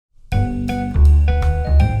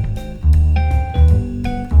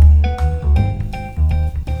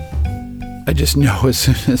I just know as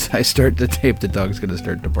soon as I start the tape, the dog's going to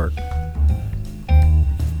start to bark.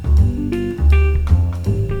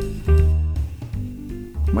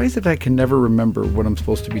 Why is it I can never remember what I'm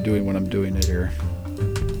supposed to be doing when I'm doing it here?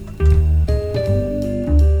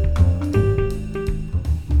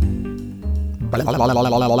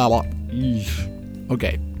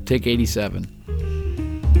 Okay, take 87.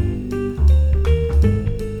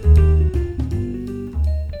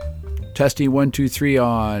 Testing 1, 2, 3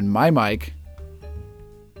 on my mic.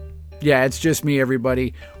 Yeah, it's just me,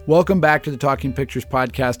 everybody. Welcome back to the Talking Pictures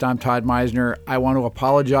podcast. I'm Todd Meisner. I want to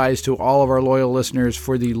apologize to all of our loyal listeners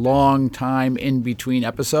for the long time in between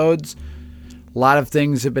episodes. A lot of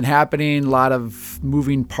things have been happening, a lot of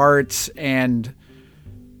moving parts, and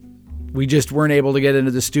we just weren't able to get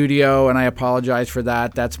into the studio, and I apologize for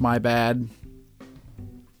that. That's my bad.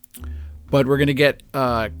 But we're going to get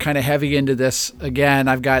kind of heavy into this again.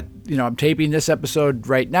 I'm taping this episode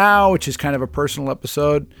right now, which is kind of a personal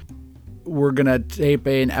episode. We're going to tape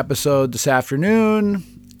an episode this afternoon,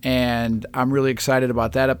 and I'm really excited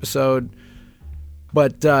about that episode.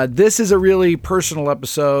 But this is a really personal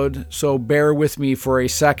episode, so bear with me for a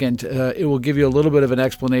second. It will give you a little bit of an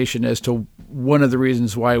explanation as to one of the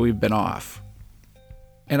reasons why we've been off.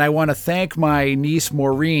 And I want to thank my niece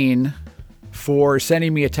Maureen for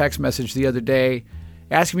sending me a text message the other day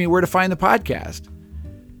asking me where to find the podcast.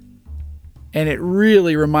 And it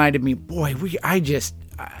really reminded me, boy, I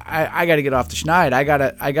got to get off the schneid. I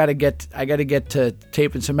got to get to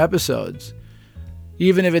taping some episodes.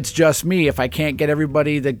 Even if it's just me, if I can't get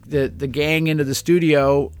everybody, the gang into the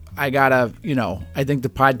studio, I think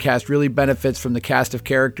the podcast really benefits from the cast of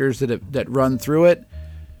characters that run through it.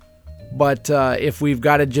 But if we've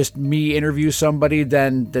got to just me interview somebody,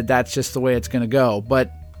 then that's just the way it's going to go.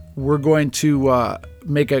 But we're going to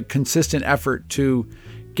make a consistent effort to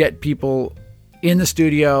get people in the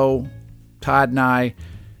studio, Todd and I,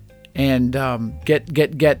 and get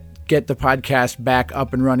the podcast back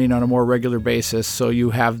up and running on a more regular basis, so you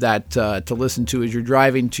have that to listen to as you're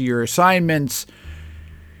driving to your assignments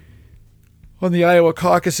on the Iowa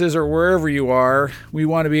caucuses or wherever you are. We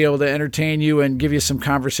want to be able to entertain you and give you some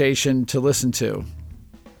conversation to listen to.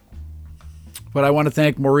 But I want to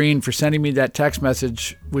thank Maureen for sending me that text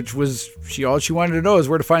message, which was all she wanted to know is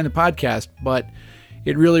where to find the podcast. But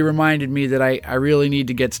it really reminded me that I really need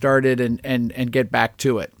to get started and get back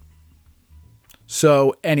to it.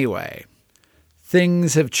 So anyway,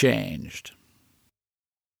 things have changed.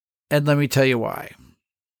 And let me tell you why.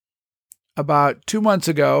 About 2 months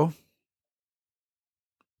ago,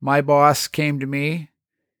 my boss came to me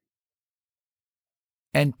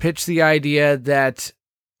and pitched the idea that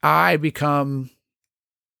I become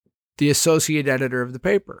the associate editor of the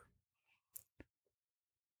paper.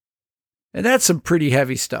 And that's some pretty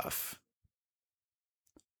heavy stuff.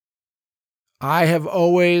 I have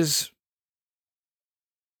always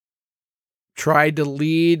tried to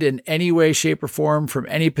lead in any way, shape, or form from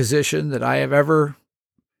any position that I have ever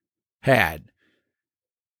had.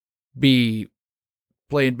 Be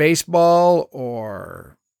playing baseball,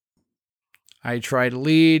 or I try to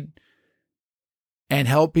lead and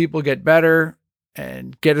help people get better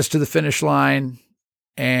and get us to the finish line.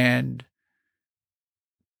 And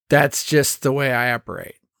that's just the way I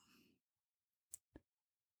operate.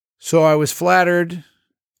 So I was flattered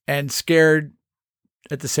and scared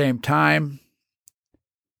at the same time.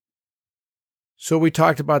 So we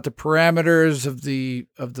talked about the parameters of the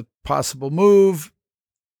possible move.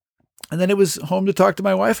 And then it was home to talk to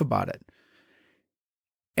my wife about it.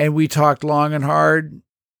 And we talked long and hard.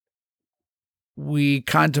 We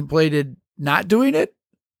contemplated not doing it.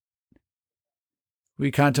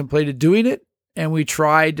 We contemplated doing it. And we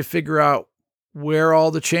tried to figure out where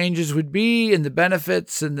all the changes would be and the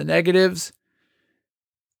benefits and the negatives.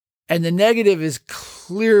 And the negative is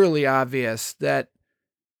clearly obvious that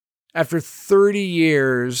after 30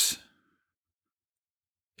 years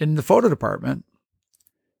in the photo department,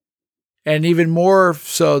 and even more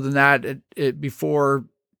so than that, before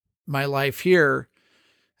my life here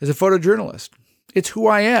as a photojournalist, it's who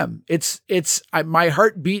I am. My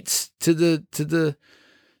heart beats to the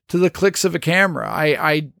clicks of a camera.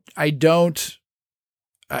 I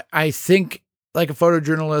think like a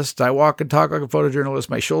photojournalist. I walk and talk like a photojournalist.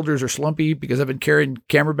 My shoulders are slumpy because I've been carrying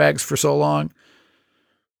camera bags for so long.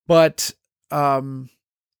 But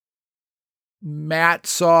Matt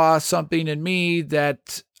saw something in me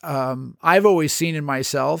that I've always seen in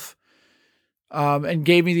myself, and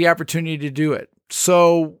gave me the opportunity to do it.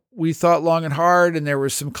 So we thought long and hard, and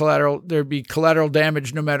there'd be collateral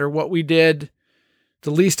damage no matter what we did.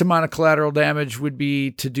 The least amount of collateral damage would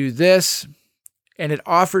be to do this. And it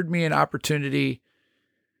offered me an opportunity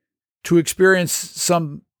to experience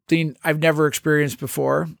something I've never experienced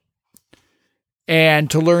before, and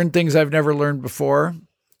to learn things I've never learned before,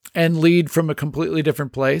 and lead from a completely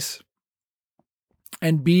different place,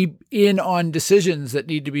 and be in on decisions that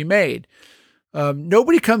need to be made.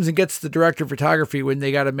 Nobody comes and gets the director of photography when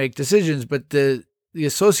they got to make decisions, but the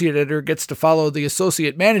associate editor gets to follow the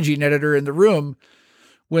associate managing editor in the room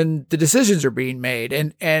when the decisions are being made.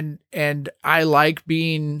 And I like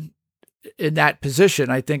being in that position.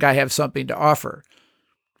 I think I have something to offer.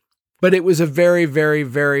 But it was a very, very,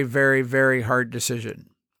 very, very, very hard decision,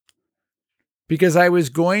 because I was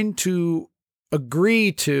going to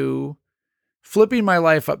agree to flipping my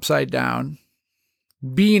life upside down,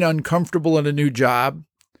 being uncomfortable in a new job,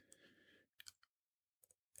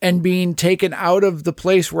 and being taken out of the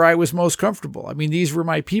place where I was most comfortable. I mean, these were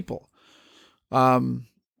my people.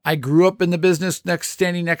 I grew up in the business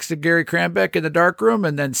standing next to Gary Krambeck in the darkroom,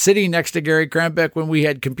 and then sitting next to Gary Krambeck when we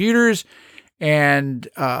had computers. And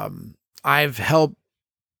I've helped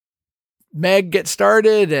Meg get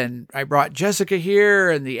started, and I brought Jessica here,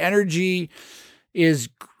 and the energy is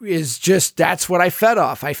just, that's what I fed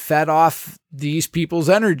off. I fed off these people's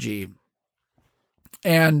energy.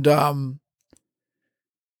 And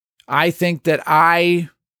I think that I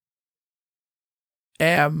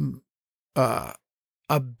am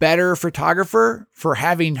a better photographer for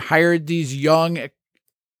having hired these young,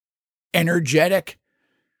 energetic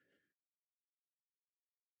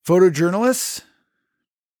photojournalists,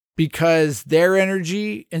 because their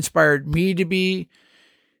energy inspired me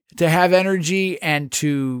to have energy and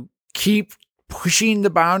to keep pushing the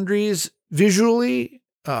boundaries visually,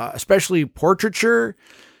 especially portraiture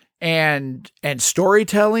and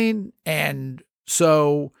storytelling. And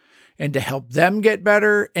to help them get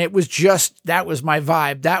better. It was just, that was my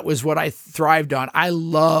vibe. That was what I thrived on. I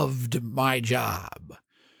loved my job.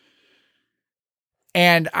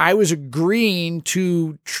 And I was agreeing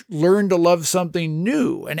to learn to love something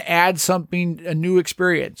new and add something, a new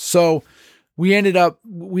experience. So we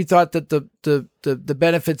thought that the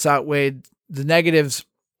benefits outweighed the negatives.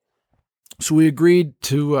 So we agreed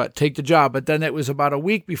to take the job. But then it was about a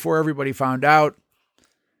week before everybody found out.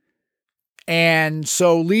 And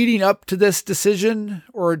so leading up to this decision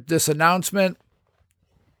or this announcement,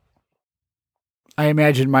 I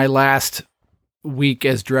imagine my last week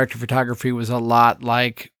as director of photography was a lot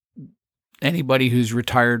like anybody who's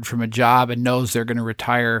retired from a job and knows they're going to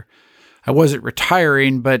retire. I wasn't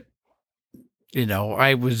retiring, but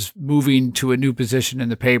I was moving to a new position in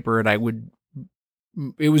the paper, and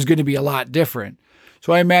it was going to be a lot different.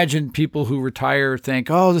 So I imagine people who retire think,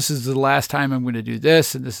 oh, this is the last time I'm going to do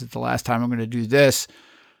this, and this is the last time I'm going to do this.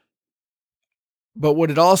 But what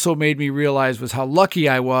it also made me realize was how lucky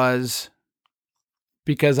I was,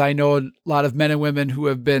 because I know a lot of men and women who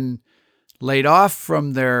have been laid off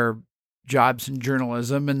from their jobs in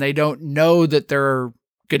journalism, and they don't know that they're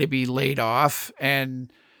going to be laid off,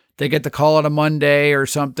 and they get the call on a Monday or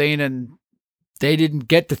something, and they didn't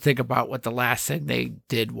get to think about what the last thing they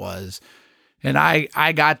did was. And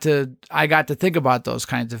I got to think about those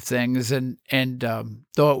kinds of things, and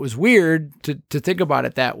though it was weird to think about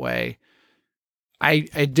it that way,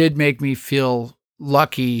 it did make me feel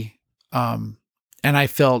lucky, and I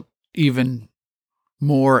felt even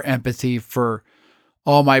more empathy for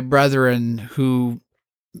all my brethren who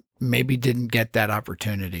maybe didn't get that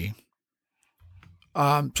opportunity.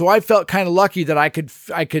 So I felt kind of lucky that I could,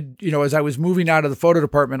 as I was moving out of the photo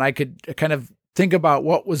department, I could kind of think about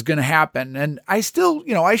what was going to happen. And I still,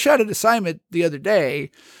 I shot an assignment the other day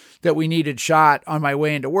that we needed shot on my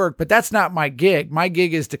way into work, but that's not my gig. My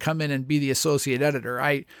gig is to come in and be the associate editor.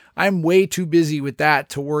 I'm way too busy with that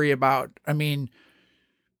to worry about. I mean,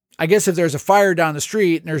 I guess if there's a fire down the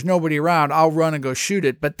street and there's nobody around, I'll run and go shoot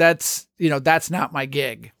it. But that's not my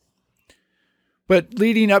gig. But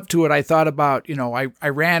leading up to it, I thought about, I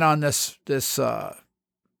ran on a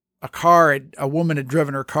woman had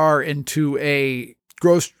driven her car into a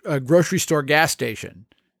grocery store gas station.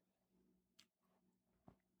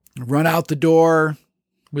 Run out the door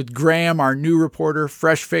with Graham, our new reporter,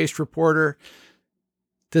 fresh-faced reporter.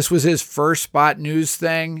 This was his first Spot News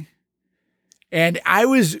thing. And I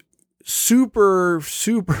was super,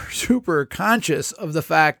 super, super conscious of the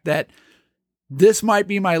fact that this might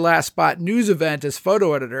be my last Spot News event as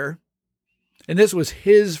photo editor. And this was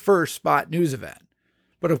his first Spot News event.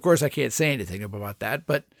 But of course, I can't say anything about that.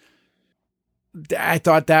 But I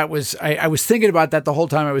thought that was, I was thinking about that the whole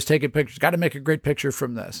time I was taking pictures. Got to make a great picture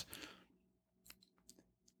from this,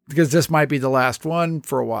 because this might be the last one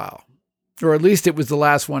for a while, or at least it was the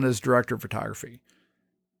last one as director of photography.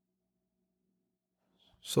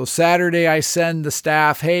 So Saturday, I send the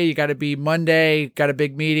staff, hey, you got to be Monday, got a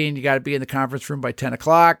big meeting, you got to be in the conference room by 10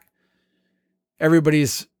 o'clock.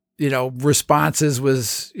 Everybody's, responses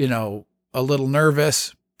was, a little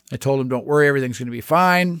nervous. I told them, don't worry, everything's going to be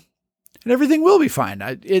fine. And everything will be fine.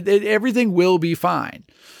 Everything will be fine.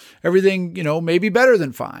 Everything, may be better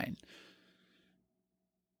than fine.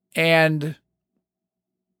 And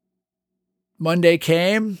Monday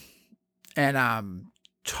came, and I'm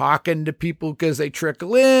talking to people because they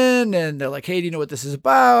trickle in, and they're like, hey, do you know what this is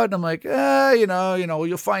about? And I'm like,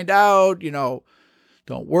 you'll find out,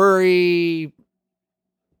 don't worry.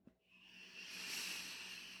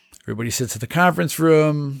 Everybody sits in the conference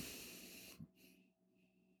room.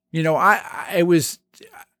 I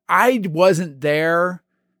wasn't there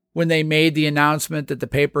when they made the announcement that the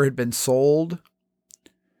paper had been sold.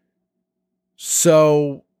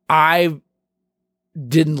 So I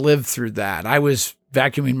didn't live through that. I was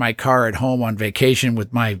vacuuming my car at home on vacation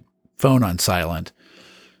with my phone on silent.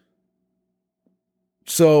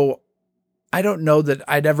 So I don't know that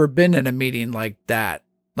I'd ever been in a meeting like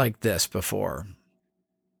this before.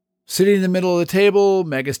 Sitting in the middle of the table,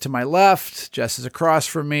 Meg is to my left, Jess is across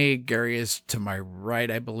from me, Gary is to my right,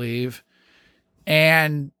 I believe.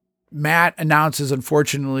 And Matt announces,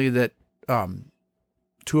 unfortunately, that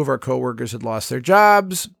two of our coworkers had lost their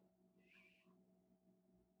jobs.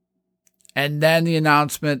 And then the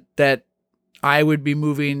announcement that I was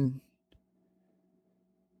being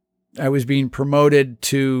promoted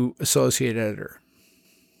to associate editor.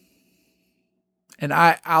 And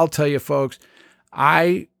I'll tell you folks,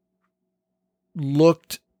 I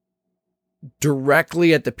looked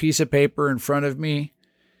directly at the piece of paper in front of me,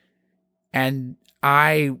 and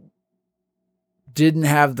I didn't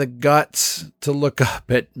have the guts to look up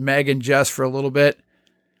at Meg and Jess for a little bit.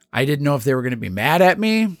 I didn't know if they were going to be mad at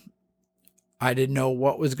me. I didn't know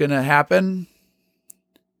what was going to happen.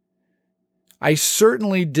 I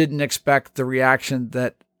certainly didn't expect the reaction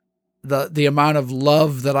that the amount of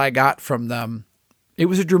love that I got from them. It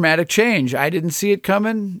was a dramatic change. I didn't see it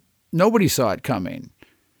coming. Nobody saw it coming.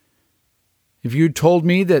 If you'd told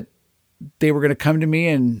me that they were going to come to me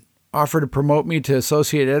and offer to promote me to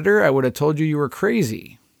associate editor, I would have told you were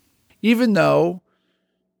crazy. Even though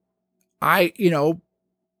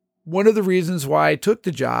one of the reasons why I took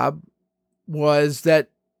the job was that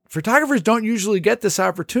photographers don't usually get this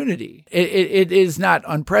opportunity. It is not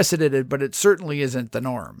unprecedented, but it certainly isn't the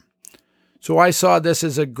norm. So I saw this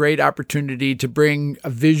as a great opportunity to bring a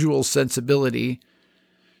visual sensibility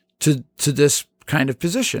to this kind of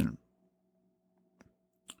position.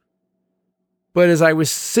 But as I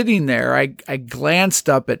was sitting there, I glanced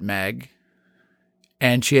up at Meg,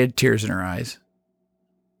 and she had tears in her eyes.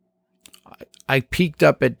 I peeked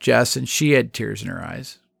up at Jess, and she had tears in her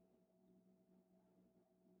eyes.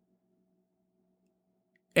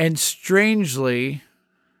 And strangely,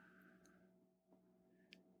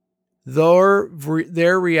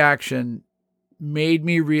 their reaction made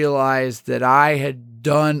me realize that I had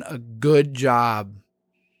done a good job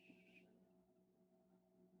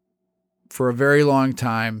for a very long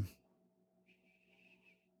time.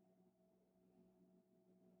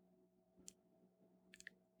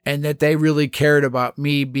 And that they really cared about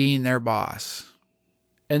me being their boss.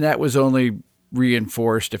 And that was only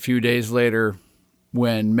reinforced a few days later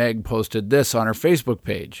when Meg posted this on her Facebook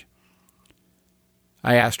page.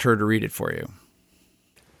 I asked her to read it for you.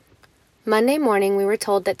 Monday morning, we were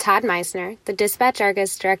told that Todd Meisner, the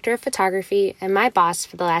Dispatch-Argus director of photography and my boss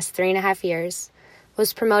for the last 3.5 years,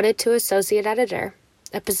 was promoted to associate editor,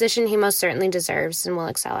 a position he most certainly deserves and will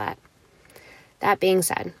excel at. That being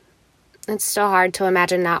said, it's still hard to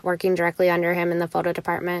imagine not working directly under him in the photo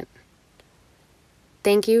department.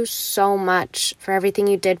 Thank you so much for everything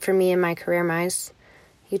you did for me in my career, Mize.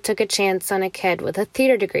 You took a chance on a kid with a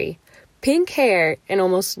theater degree, pink hair, and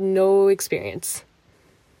almost no experience.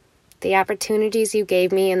 The opportunities you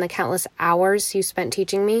gave me and the countless hours you spent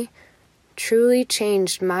teaching me truly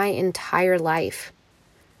changed my entire life.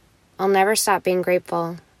 I'll never stop being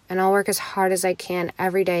grateful, and I'll work as hard as I can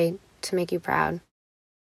every day to make you proud.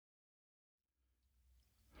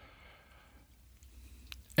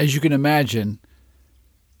 As you can imagine,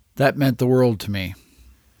 that meant the world to me,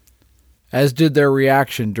 as did their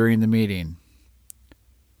reaction during the meeting.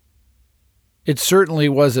 It certainly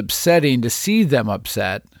was upsetting to see them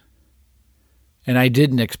upset, and I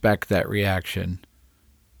didn't expect that reaction.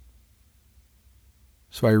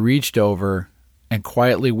 So I reached over and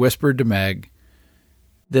quietly whispered to Meg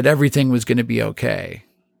that everything was going to be okay,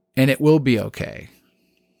 and it will be okay.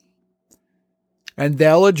 And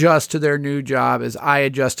they'll adjust to their new job as I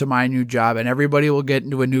adjust to my new job, and everybody will get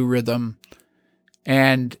into a new rhythm.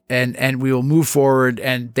 and we will move forward,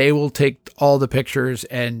 and they will take all the pictures,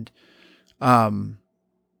 and I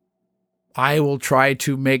will try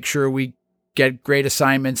to make sure we get great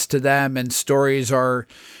assignments to them, and stories are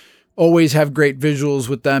always have great visuals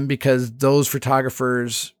with them, because those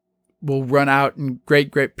photographers will run out, and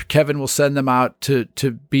Kevin will send them out to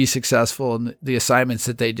be successful in the assignments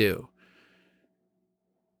that they do.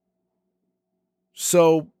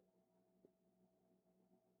 So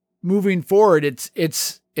moving forward, it's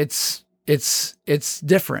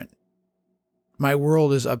different. My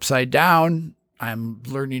world is upside down. I'm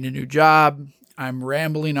learning a new job. I'm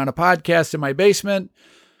rambling on a podcast in my basement,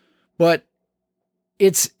 but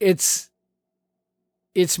it's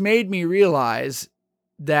made me realize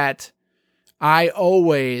that I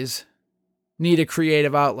always need a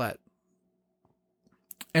creative outlet.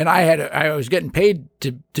 And I was getting paid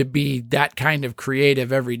to be that kind of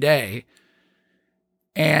creative every day.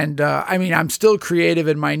 And I'm still creative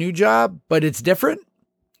in my new job, but it's different.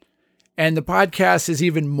 And the podcast is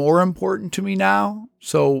even more important to me now.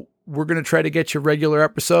 So we're going to try to get you regular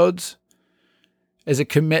episodes as a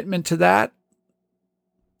commitment to that.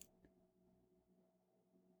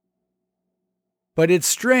 But it's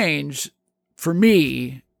strange for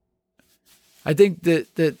me. I think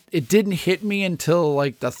that it didn't hit me until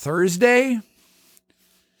like the Thursday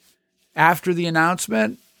after the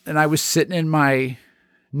announcement. And I was sitting in my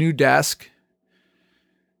new desk,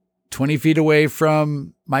 20 feet away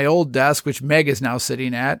from my old desk, which Meg is now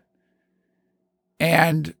sitting at.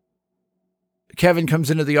 And Kevin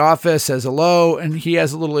comes into the office, says hello, and he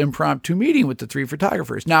has a little impromptu meeting with the three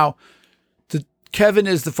photographers. Now, Kevin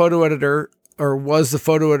is the photo editor, or was the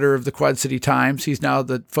photo editor of the Quad City Times. He's now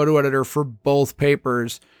the photo editor for both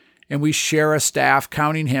papers, and we share a staff,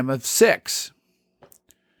 counting him, of 6.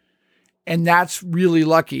 And that's really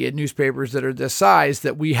lucky in newspapers that are this size,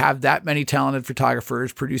 that we have that many talented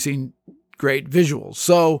photographers producing great visuals.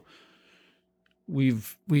 So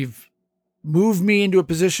we've moved me into a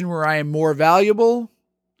position where I am more valuable,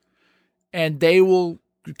 and they will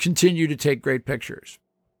continue to take great pictures.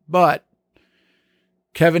 But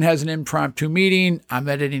Kevin has an impromptu meeting. I'm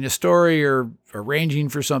editing a story or arranging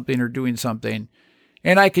for something or doing something,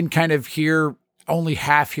 and I can kind of only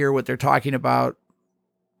half hear what they're talking about.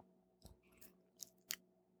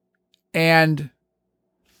 And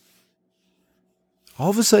all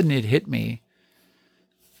of a sudden it hit me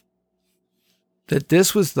that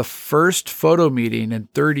this was the first photo meeting in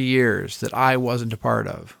 30 years that I wasn't a part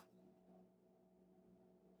of.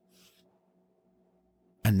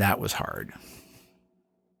 And that was hard.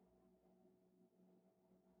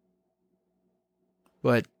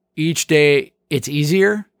 But each day it's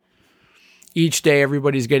easier. Each day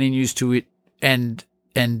everybody's getting used to it, and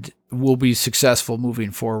we'll be successful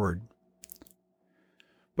moving forward.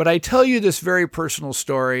 But I tell you this very personal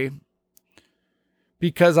story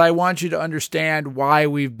because I want you to understand why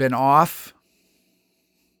we've been off.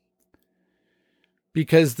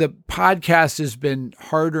 Because the podcast has been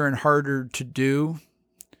harder and harder to do.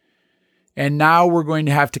 And now we're going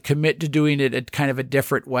to have to commit to doing it a kind of a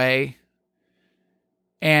different way.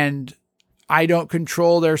 And I don't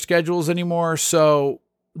control their schedules anymore. So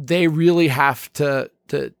they really have to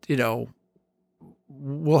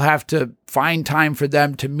we'll have to find time for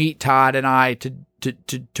them to meet Todd and I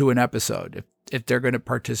to an episode if they're going to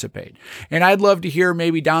participate. And I'd love to hear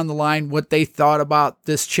maybe down the line what they thought about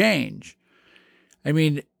this change. I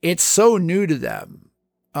mean, it's so new to them.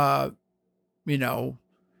 I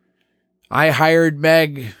hired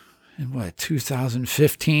Meg in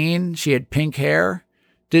 2015. She had pink hair,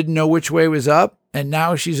 didn't know which way was up, and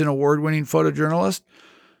now she's an award-winning photojournalist.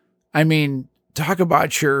 I mean, talk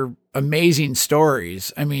about your amazing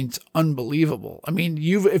stories. I mean, it's unbelievable. I mean,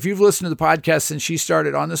 if you've listened to the podcast since she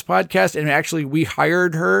started on this podcast, and actually we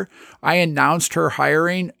hired her, I announced her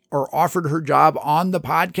hiring or offered her job on the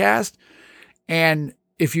podcast. And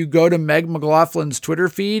if you go to Meg McLaughlin's Twitter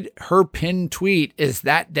feed, her pinned tweet is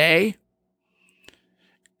that day.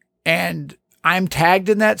 And I'm tagged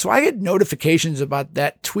in that. So I get notifications about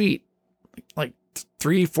that tweet like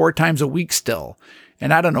 3-4 times a week still.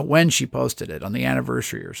 And I don't know when she posted it, on the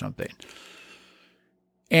anniversary or something.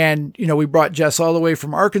 And, we brought Jess all the way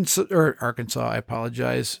from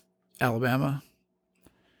Alabama.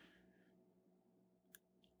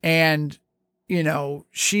 And,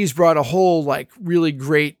 she's brought a whole really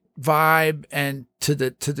great vibe and to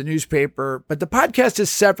the newspaper, but the podcast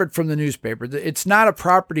is separate from the newspaper. It's not a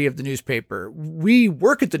property of the newspaper. We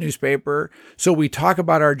work at the newspaper, so we talk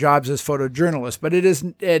about our jobs as photojournalists, but it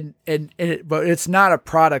isn't, but it's not a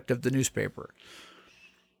product of the newspaper.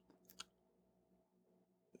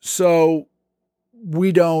 So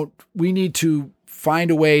we need to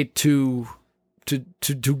find a way to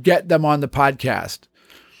get them on the podcast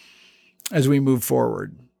as we move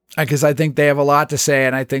forward, because I think they have a lot to say,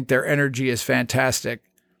 and I think their energy is fantastic.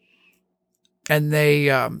 And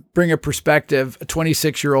they bring a perspective, a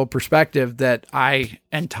 26-year-old perspective that I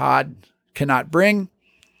and Todd cannot bring.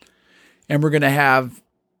 And we're going to have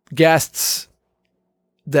guests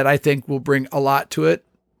that I think will bring a lot to it.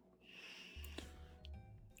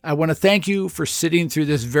 I want to thank you for sitting through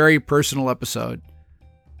this very personal episode.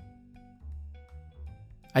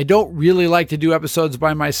 I don't really like to do episodes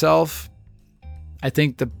by myself. I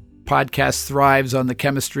think the podcast thrives on the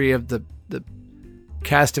chemistry of the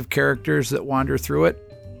cast of characters that wander through it.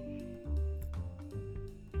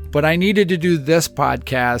 But I needed to do this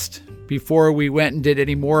podcast before we went and did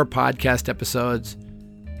any more podcast episodes,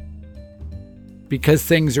 because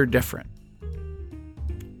things are different.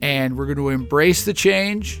 And we're going to embrace the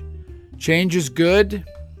change. Change is good.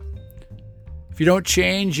 If you don't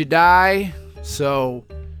change, you die. So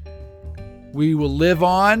we will live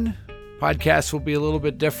on. Podcasts will be a little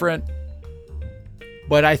bit different,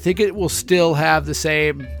 but I think it will still have the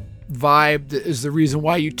same vibe that is the reason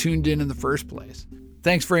why you tuned in the first place.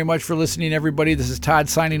 Thanks very much for listening, everybody. This is Todd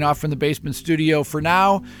signing off from the basement studio for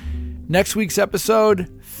now. Next week's episode,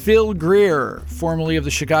 Phil Greer, formerly of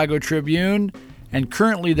the Chicago Tribune and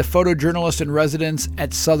currently the photojournalist in residence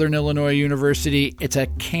at Southern Illinois University. It's a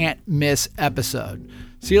can't miss episode.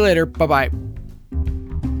 See you later. Bye-bye.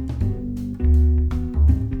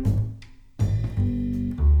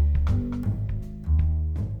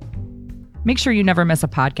 Make sure you never miss a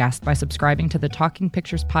podcast by subscribing to the Talking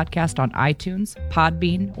Pictures podcast on iTunes,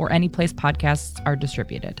 Podbean, or any place podcasts are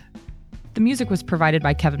distributed. The music was provided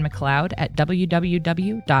by Kevin MacLeod at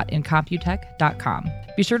www.incomputech.com.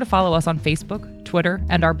 Be sure to follow us on Facebook, Twitter,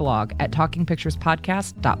 and our blog at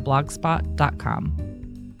talkingpicturespodcast.blogspot.com.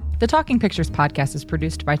 The Talking Pictures podcast is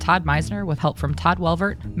produced by Todd Meisner with help from Todd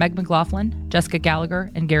Welvert, Meg McLaughlin, Jessica Gallagher,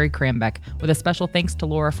 and Gary Krambeck, with a special thanks to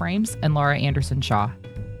Laura Frames and Laura Anderson Shaw.